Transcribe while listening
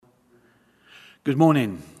Good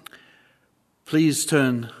morning. Please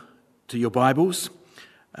turn to your Bibles.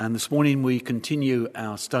 And this morning we continue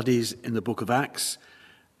our studies in the book of Acts.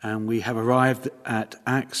 And we have arrived at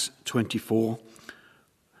Acts 24.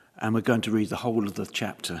 And we're going to read the whole of the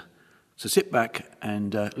chapter. So sit back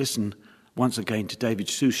and listen once again to David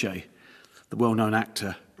Suchet, the well-known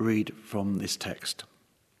actor, read from this text.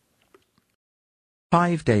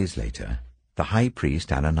 5 days later, the high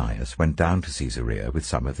priest Ananias went down to Caesarea with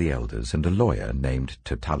some of the elders and a lawyer named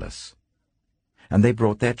Tertullus, and they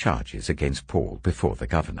brought their charges against Paul before the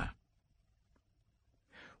governor.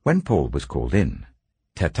 When Paul was called in,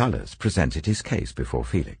 Tertullus presented his case before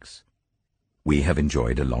Felix. "We have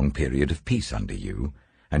enjoyed a long period of peace under you,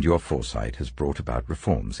 and your foresight has brought about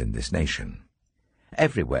reforms in this nation.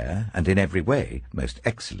 Everywhere and in every way, most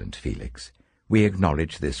excellent Felix, we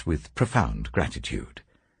acknowledge this with profound gratitude.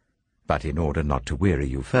 But in order not to weary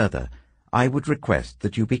you further, I would request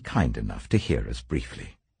that you be kind enough to hear us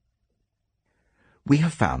briefly. We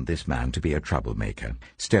have found this man to be a troublemaker,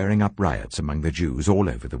 stirring up riots among the Jews all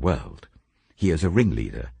over the world. He is a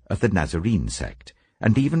ringleader of the Nazarene sect,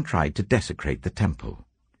 and even tried to desecrate the temple.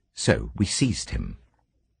 So we seized him.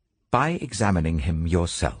 By examining him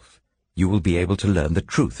yourself, you will be able to learn the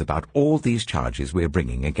truth about all these charges we are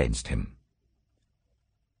bringing against him."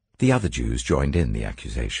 The other Jews joined in the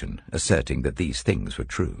accusation, asserting that these things were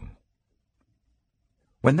true.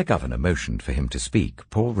 When the governor motioned for him to speak,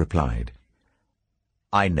 Paul replied,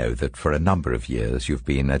 "I know that for a number of years you've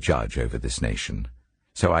been a judge over this nation,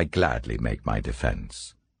 so I gladly make my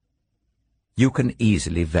defense. You can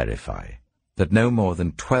easily verify that no more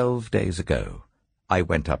than 12 days ago I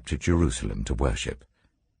went up to Jerusalem to worship.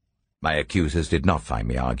 My accusers did not find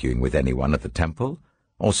me arguing with anyone at the temple,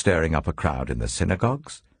 or stirring up a crowd in the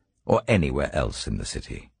synagogues, or anywhere else in the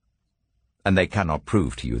city. And they cannot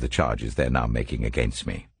prove to you the charges they are now making against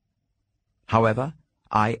me. However,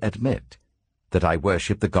 I admit that I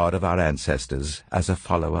worship the God of our ancestors as a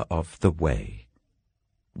follower of the Way,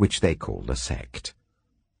 which they call a sect.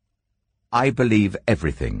 I believe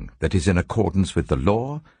everything that is in accordance with the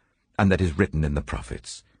law and that is written in the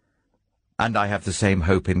prophets. And I have the same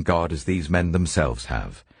hope in God as these men themselves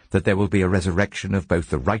have, that there will be a resurrection of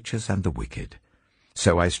both the righteous and the wicked.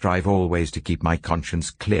 So I strive always to keep my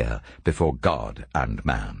conscience clear before God and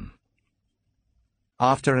man.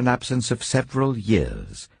 After an absence of several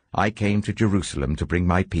years, I came to Jerusalem to bring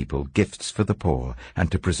my people gifts for the poor and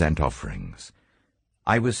to present offerings.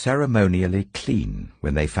 I was ceremonially clean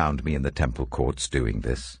when they found me in the temple courts doing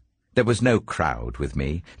this. There was no crowd with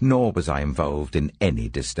me, nor was I involved in any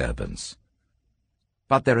disturbance.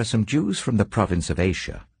 But there are some Jews from the province of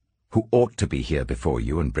Asia who ought to be here before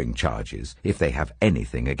you and bring charges if they have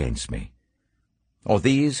anything against me. Or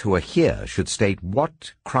these who are here should state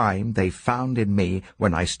what crime they found in me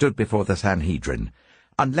when I stood before the Sanhedrin,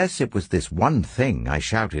 unless it was this one thing I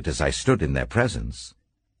shouted as I stood in their presence.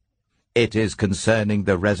 It is concerning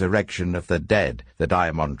the resurrection of the dead that I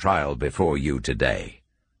am on trial before you today."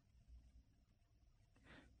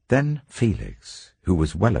 Then Felix, who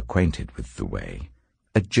was well acquainted with the way,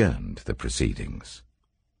 adjourned the proceedings.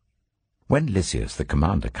 "When Lysias the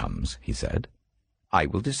commander comes," he said, "I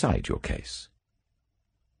will decide your case."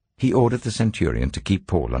 He ordered the centurion to keep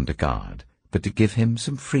Paul under guard, but to give him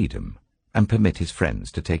some freedom and permit his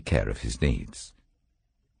friends to take care of his needs.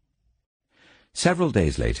 Several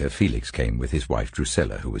days later, Felix came with his wife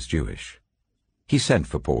Drusilla, who was Jewish. He sent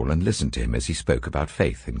for Paul and listened to him as he spoke about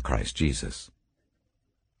faith in Christ Jesus.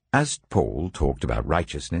 As Paul talked about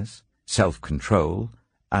righteousness, self-control,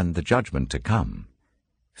 and the judgment to come,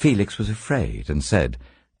 Felix was afraid and said,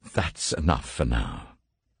 "That's enough for now.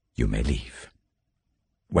 You may leave.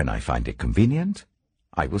 When I find it convenient,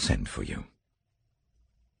 I will send for you."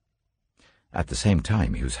 At the same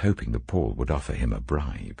time, he was hoping that Paul would offer him a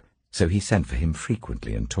bribe, so he sent for him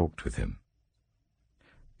frequently and talked with him.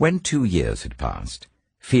 When 2 years had passed,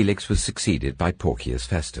 Felix was succeeded by Porcius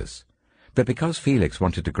Festus, but because Felix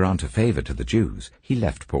wanted to grant a favor to the Jews, he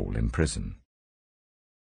left Paul in prison.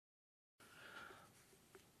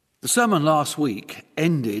 The sermon last week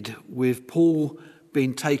ended with Paul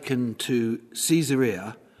being taken to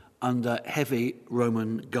Caesarea under heavy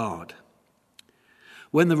Roman guard.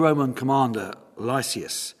 When the Roman commander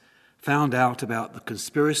Lysias found out about the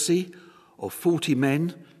conspiracy of 40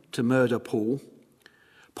 men to murder Paul,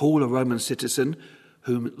 a Roman citizen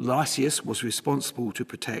whom Lysias was responsible to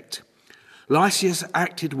protect, Lysias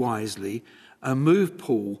acted wisely and moved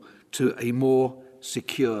Paul to a more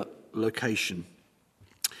secure location.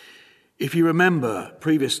 If you remember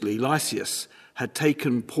previously, Lysias had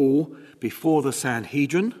taken Paul before the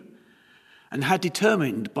Sanhedrin and had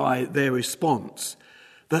determined by their response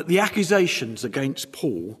that the accusations against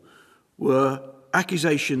Paul were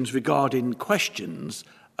accusations regarding questions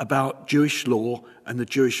about Jewish law and the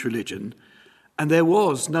Jewish religion, and there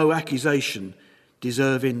was no accusation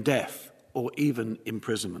deserving death or even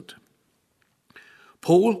imprisonment.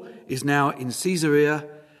 Paul is now in Caesarea,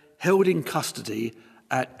 held in custody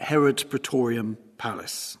at Herod's Praetorium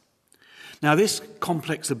Palace. Now, this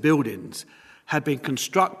complex of buildings had been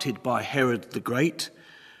constructed by Herod the Great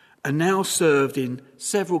and now served in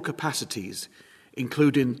several capacities,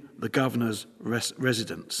 including the governor's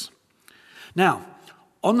residence. Now,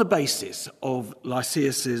 on the basis of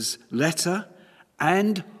Lysias's letter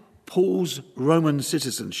and Paul's Roman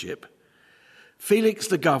citizenship, Felix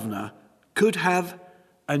the governor could have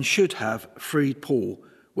and should have freed Paul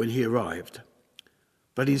when he arrived.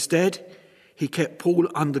 But instead, he kept Paul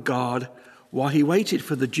under guard while he waited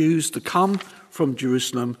for the Jews to come from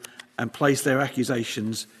Jerusalem and place their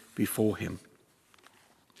accusations before him.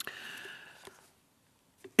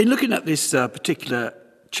 In looking at this particular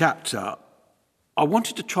chapter, I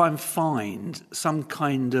wanted to try and find some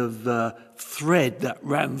kind of thread that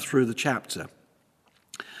ran through the chapter.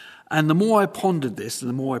 And the more I pondered this and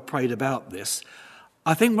the more I prayed about this,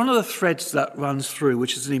 I think one of the threads that runs through,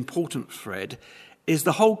 which is an important thread, is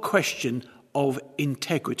the whole question of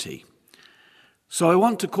integrity. So I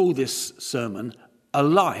want to call this sermon A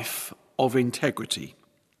Life of Integrity.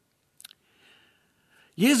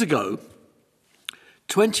 Years ago,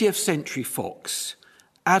 20th Century Fox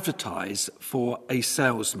advertised for a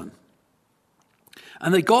salesman.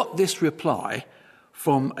 And they got this reply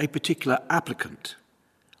from a particular applicant.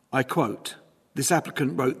 I quote, this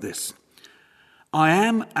applicant wrote this: "I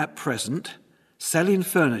am at present selling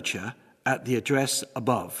furniture at the address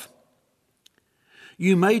above.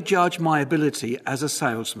 You may judge my ability as a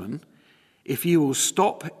salesman if you will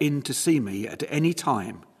stop in to see me at any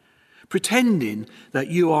time, pretending that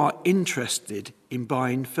you are interested in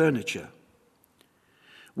buying furniture.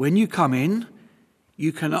 When you come in,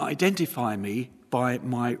 you can identify me by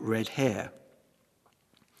my red hair,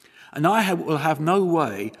 and I will have no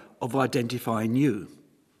way of identifying you.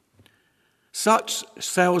 Such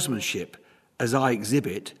salesmanship as I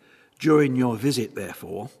exhibit during your visit,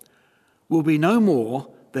 therefore, will be no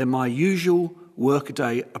more than my usual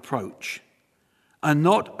workaday approach, and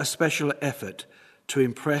not a special effort to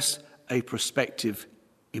impress a prospective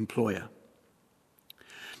employer."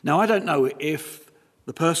 Now, I don't know if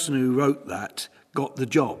the person who wrote that got the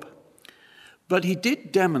job, but he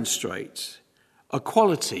did demonstrate a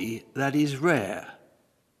quality that is rare.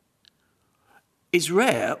 It's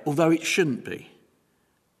rare, although it shouldn't be.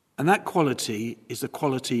 And that quality is the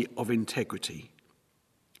quality of integrity.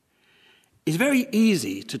 It's very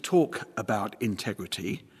easy to talk about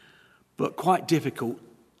integrity, but quite difficult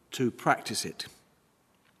to practice it.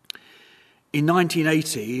 In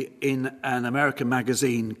 1980, in an American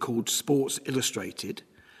magazine called Sports Illustrated,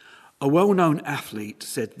 a well-known athlete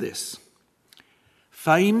said this: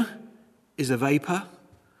 "Fame is a vapor,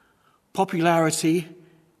 popularity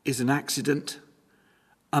is an accident,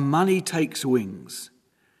 and money takes wings.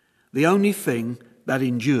 The only thing that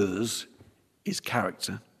endures is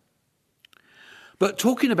character." But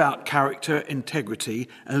talking about character, integrity,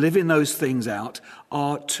 and living those things out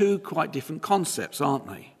are two quite different concepts, aren't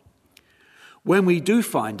they? When we do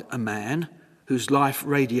find a man whose life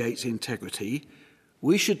radiates integrity,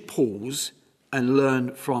 we should pause and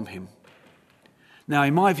learn from him. Now,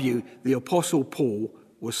 in my view, the Apostle Paul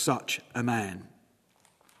was such a man.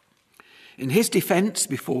 In his defense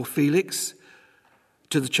before Felix,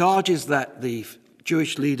 to the charges that the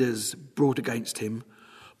Jewish leaders brought against him,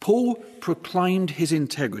 Paul proclaimed his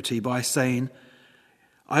integrity by saying,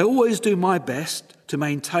 "I always do my best to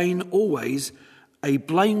maintain always a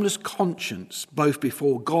blameless conscience, both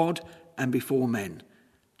before God and before men."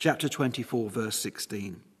 Chapter 24, verse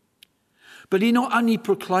 16. But he not only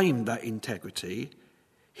proclaimed that integrity,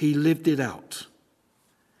 he lived it out.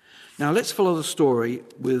 Now let's follow the story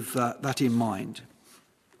with that in mind.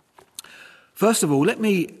 First of all, let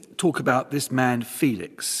me talk about this man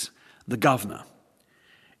Felix, the governor.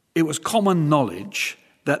 It was common knowledge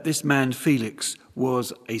that this man Felix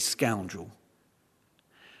was a scoundrel.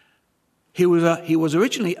 He was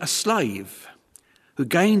originally a slave who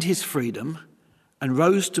gained his freedom and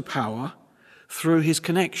rose to power through his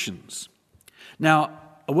connections. Now,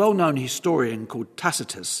 a well-known historian called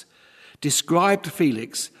Tacitus described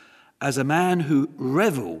Felix as a man who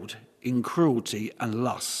revelled in cruelty and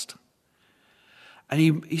lust.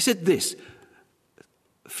 And he said this: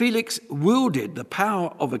 "Felix wielded the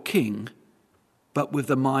power of a king, but with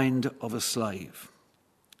the mind of a slave."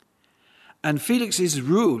 And Felix's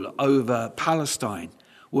rule over Palestine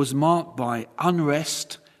was marked by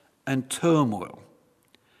unrest and turmoil.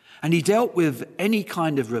 And he dealt with any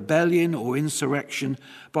kind of rebellion or insurrection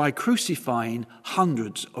by crucifying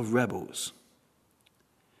hundreds of rebels.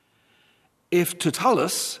 If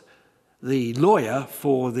Tertullus, the lawyer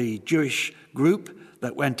for the Jewish group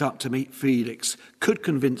that went up to meet Felix, could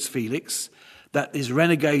convince Felix that this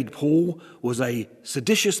renegade Paul was a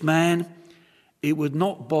seditious man, it would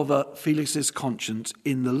not bother Felix's conscience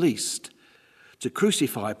in the least to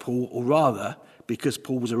crucify Paul, or rather, because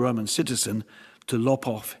Paul was a Roman citizen, to lop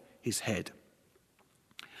off his head.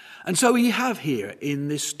 And so we have here in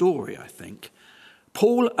this story, I think,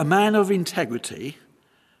 Paul, a man of integrity,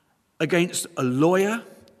 against a lawyer,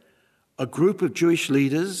 a group of Jewish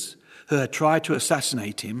leaders who had tried to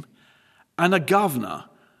assassinate him, and a governor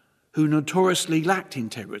who notoriously lacked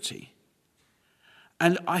integrity.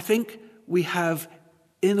 And I think we have,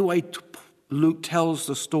 in the way Luke tells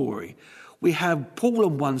the story, we have Paul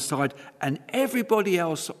on one side and everybody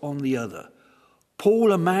else on the other.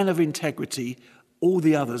 Paul, a man of integrity, all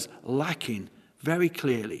the others lacking very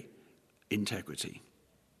clearly integrity.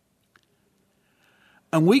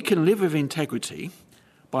 And we can live with integrity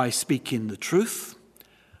by speaking the truth,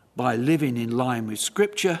 by living in line with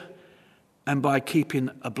Scripture, and by keeping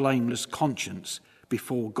a blameless conscience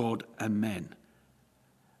before God and men.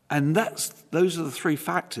 And those are the three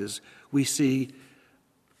factors we see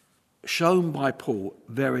shown by Paul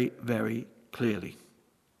very, very clearly.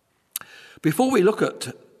 Before we look at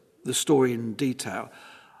the story in detail,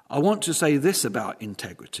 I want to say this about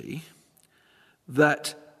integrity,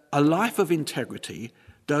 that a life of integrity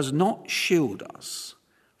does not shield us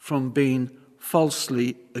from being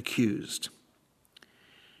falsely accused.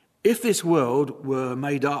 If this world were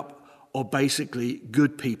made up of basically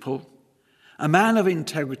good people, a man of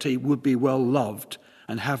integrity would be well loved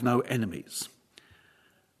and have no enemies.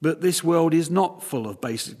 But this world is not full of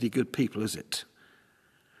basically good people, is it?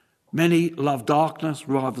 Many love darkness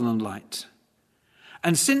rather than light.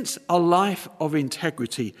 And since a life of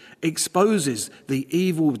integrity exposes the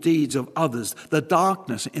evil deeds of others, the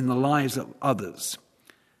darkness in the lives of others,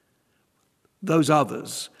 those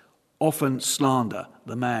others often slander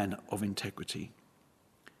the man of integrity.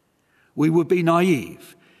 We would be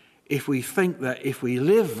naive if we think that if we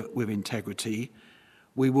live with integrity,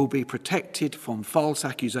 we will be protected from false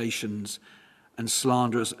accusations and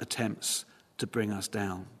slanderous attempts to bring us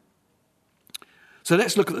down. So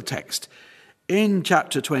let's look at the text. In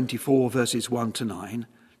chapter 24, verses 1 to 9,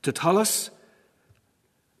 Tertullus,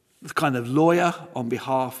 the kind of lawyer on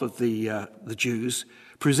behalf of the Jews,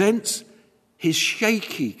 presents his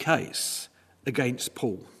shaky case against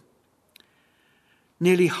Paul.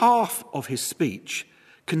 Nearly half of his speech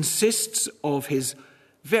consists of his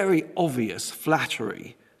very obvious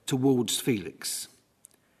flattery towards Felix.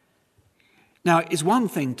 Now, it's one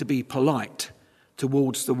thing to be polite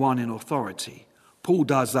towards the one in authority. Paul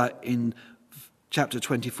does that in chapter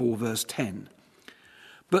 24, verse 10.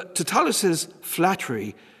 But Tertullus's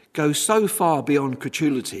flattery goes so far beyond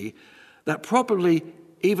credulity that probably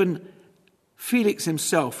even Felix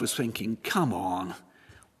himself was thinking, come on,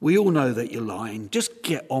 we all know that you're lying, just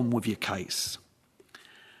get on with your case.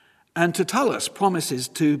 And Tertullus promises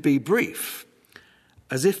to be brief,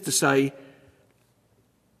 as if to say,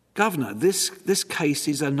 Governor, this case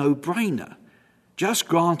is a no-brainer. Just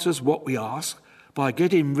grant us what we ask by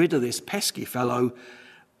getting rid of this pesky fellow,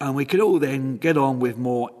 and we can all then get on with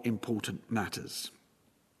more important matters.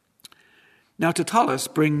 Now, Tertullus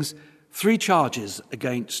brings 3 charges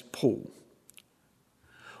against Paul.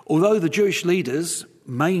 Although the Jewish leaders'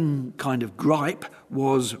 main kind of gripe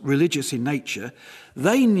was religious in nature,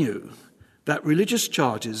 they knew that religious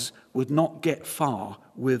charges would not get far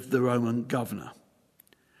with the Roman governor.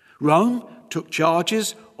 Rome took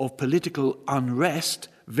charges of political unrest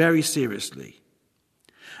very seriously.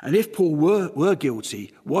 And if Paul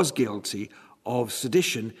was guilty of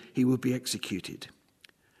sedition, he would be executed.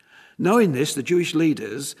 Knowing this, the Jewish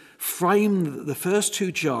leaders framed the first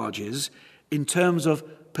 2 charges in terms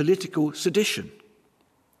of political sedition.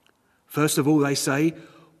 First of all, they say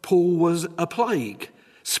Paul was a plague,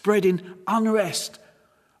 spreading unrest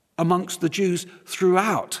amongst the Jews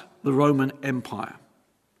throughout the Roman Empire.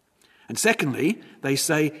 And secondly, they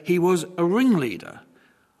say he was a ringleader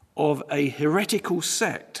of a heretical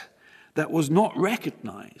sect that was not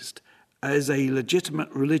recognized as a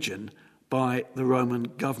legitimate religion by the Roman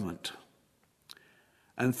government.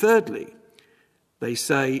 And thirdly, they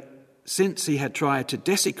say since he had tried to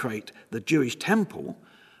desecrate the Jewish temple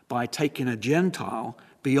by taking a Gentile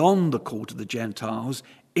beyond the court of the Gentiles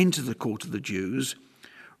into the court of the Jews,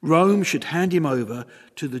 Rome should hand him over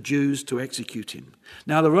to the Jews to execute him.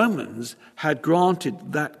 Now, the Romans had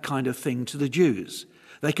granted that kind of thing to the Jews.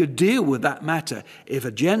 They could deal with that matter. If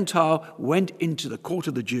a Gentile went into the court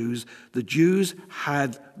of the Jews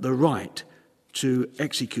had the right to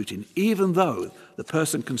execute him, even though the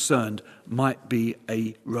person concerned might be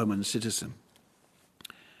a Roman citizen.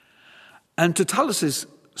 And Tertullus'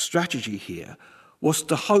 strategy here was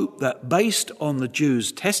to hope that based on the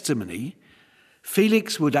Jews' testimony,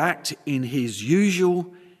 Felix would act in his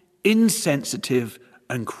usual insensitive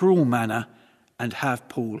and cruel manner and have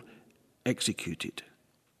Paul executed.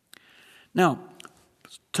 Now,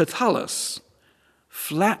 Tertullus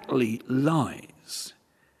flatly lies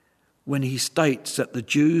when he states that the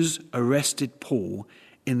Jews arrested Paul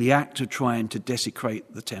in the act of trying to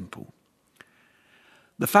desecrate the temple.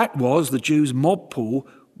 The fact was the Jews mobbed Paul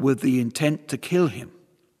with the intent to kill him,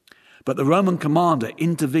 but the Roman commander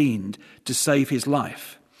intervened to save his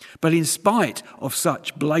life. But in spite of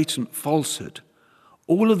such blatant falsehood,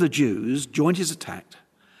 all of the Jews joined his attack,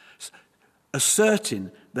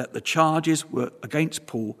 asserting that the charges were against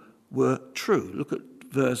Paul were true. Look at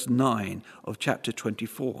verse 9 of chapter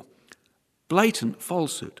 24. Blatant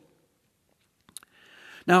falsehood.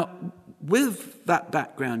 Now, with that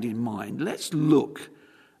background in mind, let's look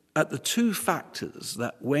at the two factors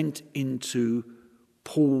that went into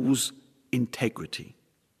Paul's integrity.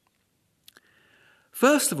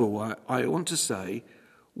 First of all, I want to say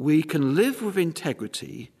we can live with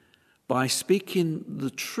integrity by speaking the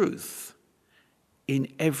truth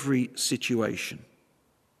in every situation.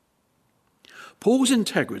 Paul's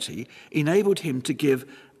integrity enabled him to give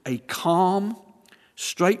a calm,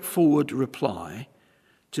 straightforward reply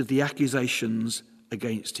to the accusations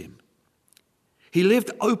against him. He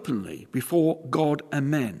lived openly before God and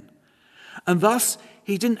men, and thus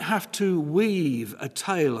he didn't have to weave a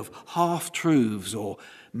tale of half-truths or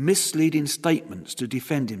misleading statements to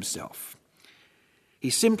defend himself. He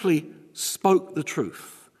simply spoke the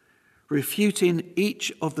truth, refuting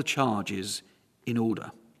each of the charges in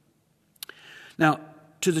order. Now,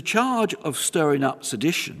 to the charge of stirring up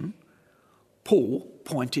sedition, Paul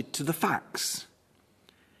pointed to the facts.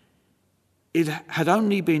 It had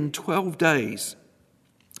only been 12 days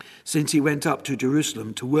since he went up to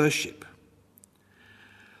Jerusalem to worship.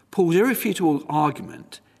 Paul's irrefutable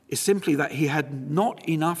argument is simply that he had not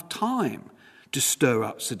enough time to stir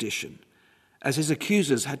up sedition, as his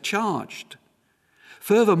accusers had charged.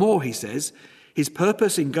 Furthermore, he says, his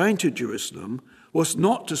purpose in going to Jerusalem was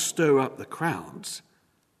not to stir up the crowds,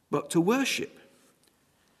 but to worship.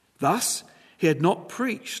 Thus, he had not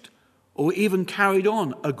preached or even carried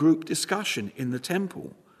on a group discussion in the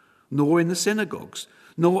temple, nor in the synagogues,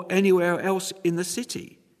 nor anywhere else in the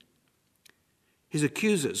city. His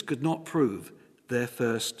accusers could not prove their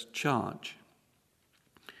first charge.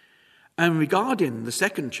 And regarding the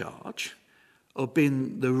second charge of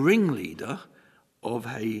being the ringleader of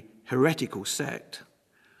a heretical sect,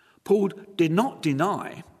 Paul did not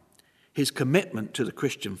deny his commitment to the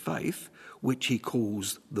Christian faith, which he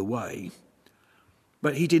calls the way,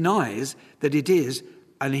 but he denies that it is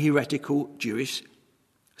an heretical Jewish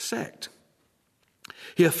sect.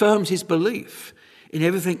 He affirms his belief in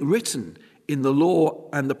everything written in the law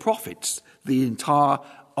and the prophets, the entire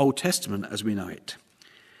Old Testament as we know it.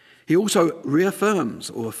 He also reaffirms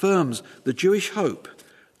or affirms the Jewish hope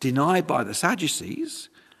denied by the Sadducees,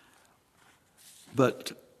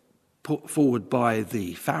 but put forward by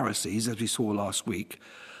the Pharisees, as we saw last week,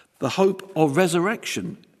 the hope of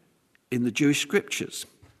resurrection in the Jewish scriptures.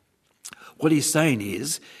 What he's saying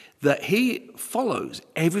is that he follows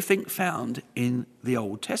everything found in the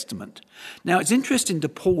Old Testament. Now, it's interesting to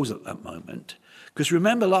pause at that moment, because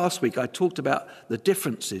remember last week I talked about the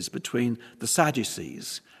differences between the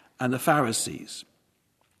Sadducees and the Pharisees.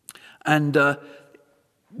 And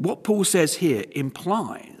what Paul says here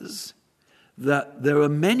implies that there are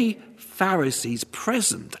many Pharisees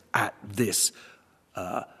present at this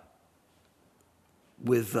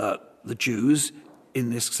with the Jews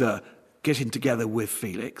in this getting together with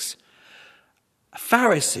Felix.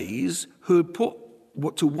 Pharisees who had put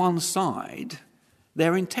to one side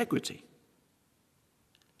their integrity.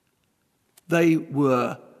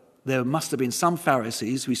 There must have been some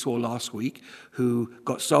Pharisees we saw last week who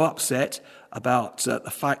got so upset about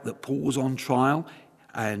the fact that Paul was on trial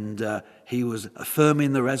and he was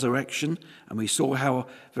affirming the resurrection, and we saw how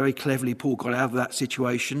very cleverly Paul got out of that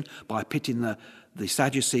situation by pitting the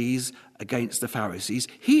Sadducees against the Pharisees.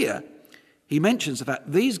 Here, he mentions the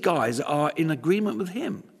fact these guys are in agreement with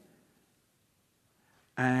him.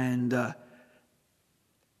 And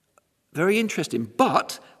very interesting.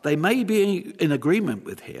 But they may be in agreement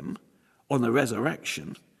with him on the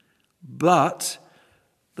resurrection, but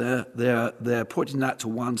they're putting that to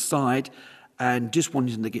one side and just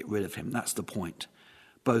wanting to get rid of him. That's the point.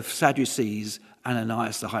 Both Sadducees,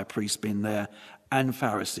 Ananias the high priest being there, and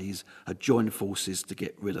Pharisees had joined forces to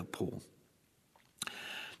get rid of Paul.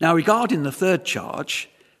 Now, regarding the third charge,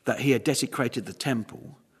 that he had desecrated the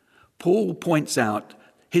temple, Paul points out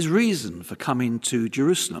his reason for coming to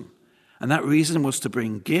Jerusalem. And that reason was to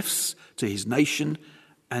bring gifts to his nation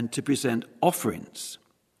and to present offerings.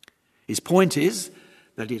 His point is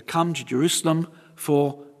that he had come to Jerusalem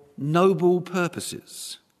for noble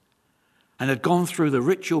purposes and had gone through the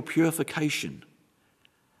ritual purification.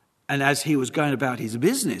 And as he was going about his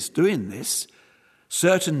business doing this,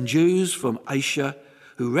 certain Jews from Asia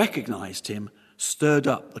who recognized him stirred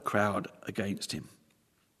up the crowd against him.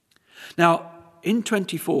 Now, in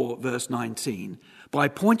 24 verse 19, by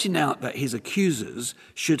pointing out that his accusers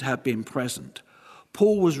should have been present,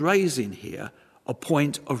 Paul was raising here a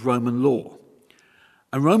point of Roman law.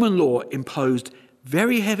 And Roman law imposed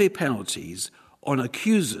very heavy penalties on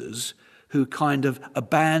accusers who kind of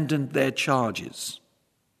abandoned their charges.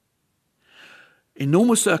 In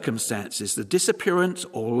normal circumstances, the disappearance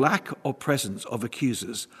or lack of presence of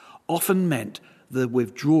accusers often meant the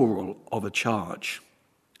withdrawal of a charge.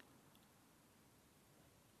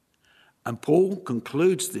 And Paul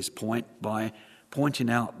concludes this point by pointing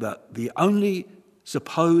out that the only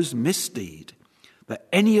supposed misdeed that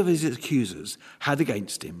any of his accusers had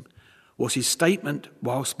against him was his statement,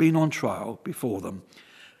 whilst being on trial before them,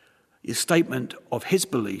 his statement of his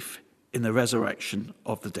belief in the resurrection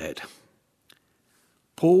of the dead.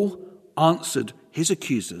 Paul answered his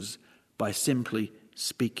accusers by simply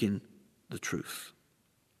speaking the truth.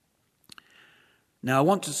 Now, I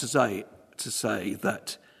want to say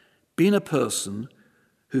that being a person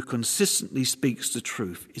who consistently speaks the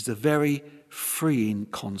truth is a very freeing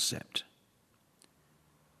concept.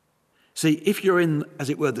 See, if you're in, as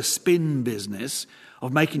it were, the spin business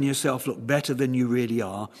of making yourself look better than you really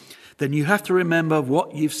are, then you have to remember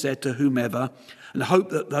what you've said to whomever and hope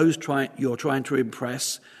that those you're trying to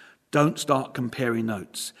impress don't start comparing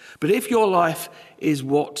notes. But if your life is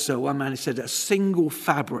what, so one man said, a single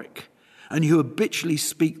fabric, and you habitually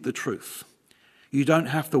speak the truth, you don't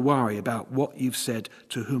have to worry about what you've said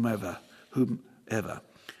to whomever.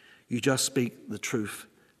 You just speak the truth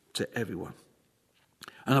to everyone.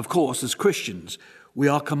 And of course, as Christians, we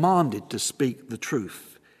are commanded to speak the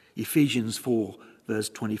truth. Ephesians 4, verse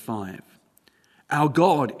 25. Our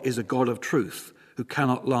God is a God of truth who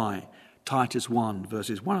cannot lie. Titus 1,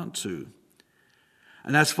 verses 1 and 2.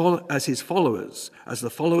 And as his followers, as the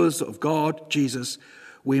followers of God, Jesus,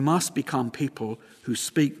 we must become people who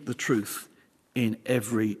speak the truth in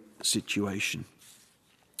every situation.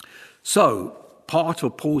 So, part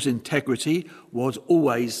of Paul's integrity was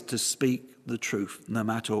always to speak the truth, no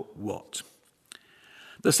matter what.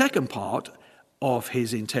 The second part of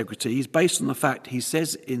his integrity is based on the fact he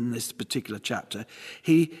says in this particular chapter,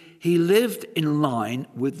 he lived in line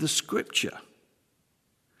with the Scripture.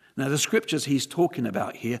 Now, the Scriptures he's talking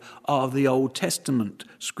about here are the Old Testament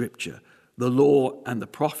Scripture, the law and the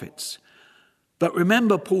prophets. But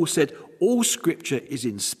remember, Paul said, all Scripture is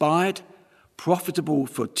inspired, profitable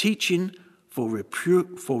for teaching, for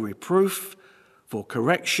reproof, for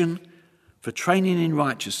correction, for training in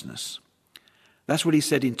righteousness. That's what he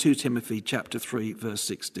said in 2 Timothy chapter 3, verse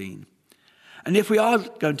 16. And if we are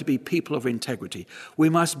going to be people of integrity, we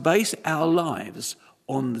must base our lives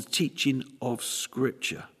on the teaching of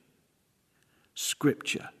Scripture.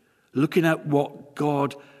 Scripture, looking at what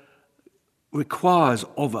God requires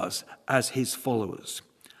of us as his followers.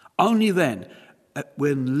 Only then,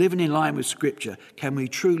 when living in line with Scripture, can we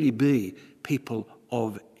truly be people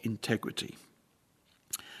of integrity.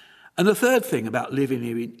 And the third thing about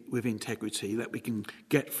living with integrity that we can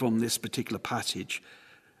get from this particular passage,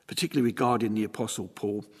 particularly regarding the Apostle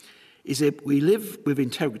Paul, is that we live with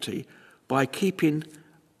integrity by keeping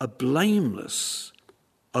a blameless,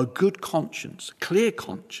 a good conscience, clear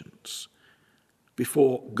conscience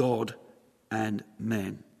before God and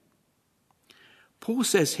men. Paul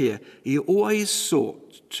says here he always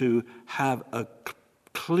sought to have a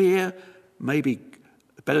clear, maybe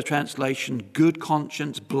a better translation, good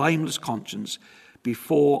conscience, blameless conscience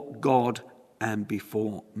before God and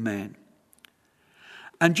before men.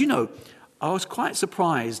 And you know, I was quite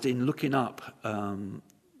surprised in looking up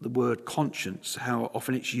the word conscience, how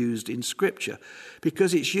often it's used in Scripture,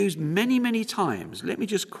 because it's used many, many times. Let me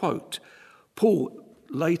just quote. Paul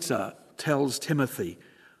later tells Timothy,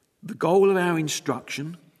 the goal of our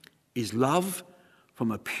instruction is love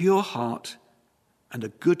from a pure heart and a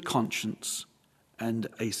good conscience and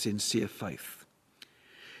a sincere faith.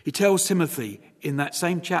 He tells Timothy in that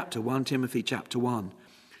same chapter, 1 Timothy chapter 1,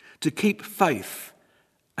 to keep faith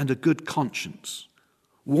and a good conscience,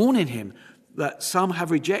 warning him that some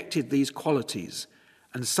have rejected these qualities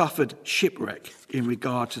and suffered shipwreck in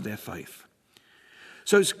regard to their faith.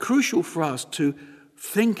 So it's crucial for us to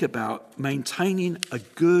think about maintaining a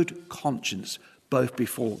good conscience both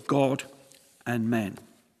before God and men.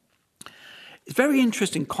 It's a very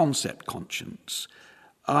interesting concept, conscience.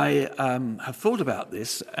 I have thought about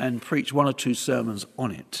this and preached one or two sermons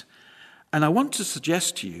on it. And I want to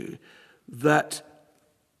suggest to you that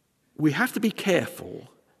we have to be careful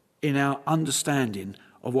in our understanding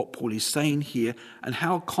of what Paul is saying here and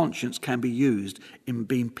how conscience can be used in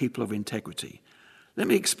being people of integrity. Let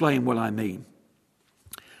me explain what I mean.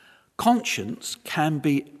 Conscience can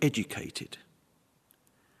be educated.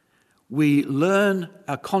 We learn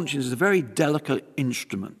our conscience is a very delicate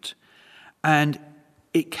instrument, and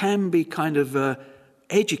it can be kind of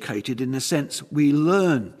educated in the sense we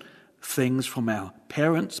learn things from our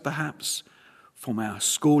parents, perhaps, from our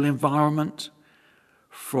school environment,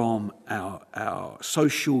 from our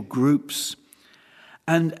social groups.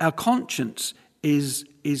 And our conscience is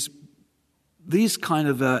these kind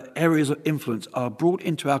of areas of influence are brought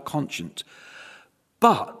into our conscience.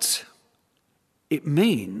 But it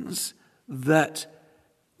means that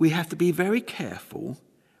we have to be very careful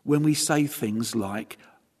when we say things like,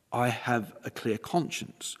 I have a clear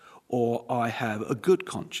conscience, or I have a good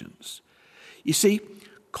conscience. You see,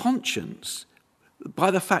 conscience,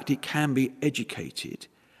 by the fact it can be educated,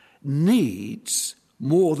 needs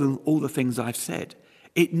more than all the things I've said.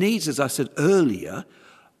 It needs, as I said earlier,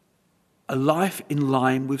 a life in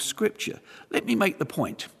line with Scripture. Let me make the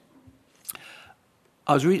point.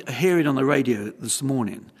 I was hearing on the radio this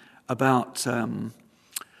morning about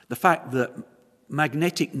the fact that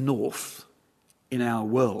magnetic north in our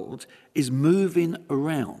world is moving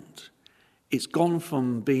around. It's gone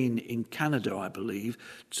from being in Canada, I believe,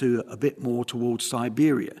 to a bit more towards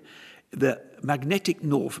Siberia. The magnetic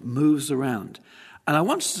north moves around. And I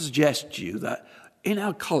want to suggest to you that in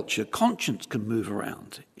our culture, conscience can move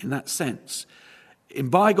around in that sense. In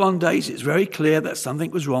bygone days, it's very clear that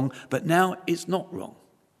something was wrong, but now it's not wrong.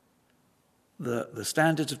 The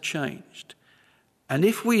standards have changed. And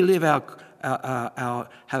if we live have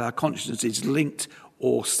our consciences linked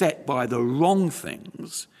or set by the wrong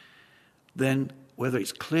things, then whether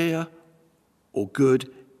it's clear or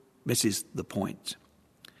good misses the point.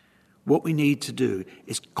 What we need to do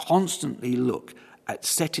is constantly look at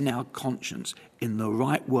setting our conscience in the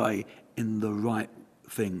right way, in the right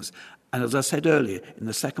things. And as I said earlier, in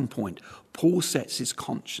the second point, Paul sets his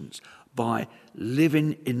conscience by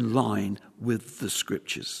living in line with the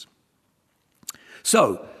Scriptures.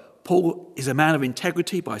 So, Paul is a man of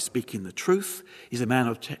integrity by speaking the truth. He's a man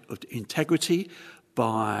of integrity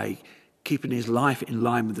by keeping his life in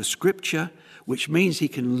line with the Scripture, which means he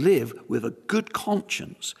can live with a good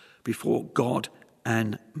conscience before God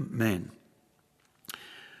and men.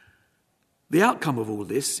 The outcome of all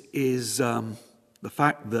this is the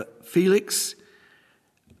fact that Felix,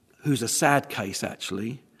 who's a sad case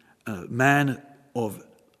actually, a man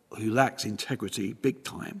who lacks integrity big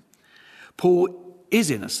time, Paul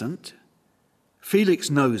is innocent. Felix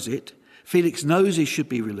knows it. Felix knows he should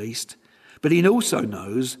be released, but he also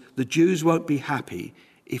knows the Jews won't be happy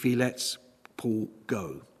if he lets Paul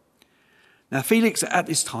go. Now, Felix at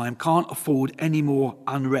this time can't afford any more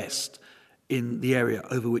unrest in the area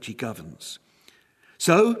over which he governs.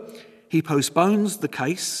 So he postpones the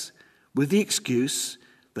case with the excuse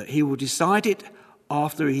that he will decide it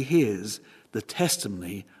after he hears the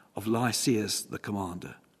testimony of Lysias the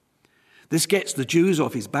commander. This gets the Jews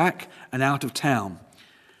off his back and out of town,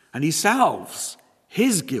 and he salves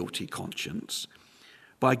his guilty conscience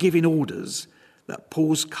by giving orders that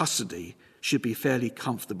Paul's custody should be fairly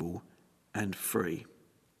comfortable and free.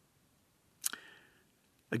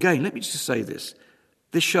 Again, let me just say this.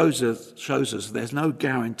 This shows us there's no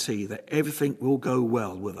guarantee that everything will go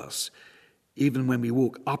well with us, even when we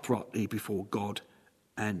walk uprightly before God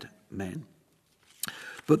and men.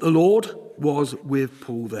 But the Lord was with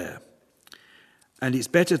Paul there. And it's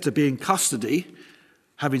better to be in custody,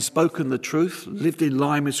 having spoken the truth, lived in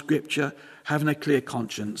line with Scripture, having a clear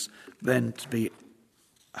conscience, than to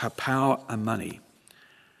have power and money.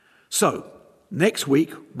 So, next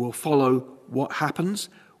week we'll follow what happens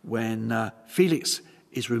when Felix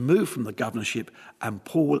is removed from the governorship and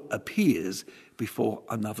Paul appears before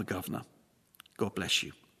another governor. God bless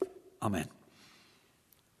you. Amen.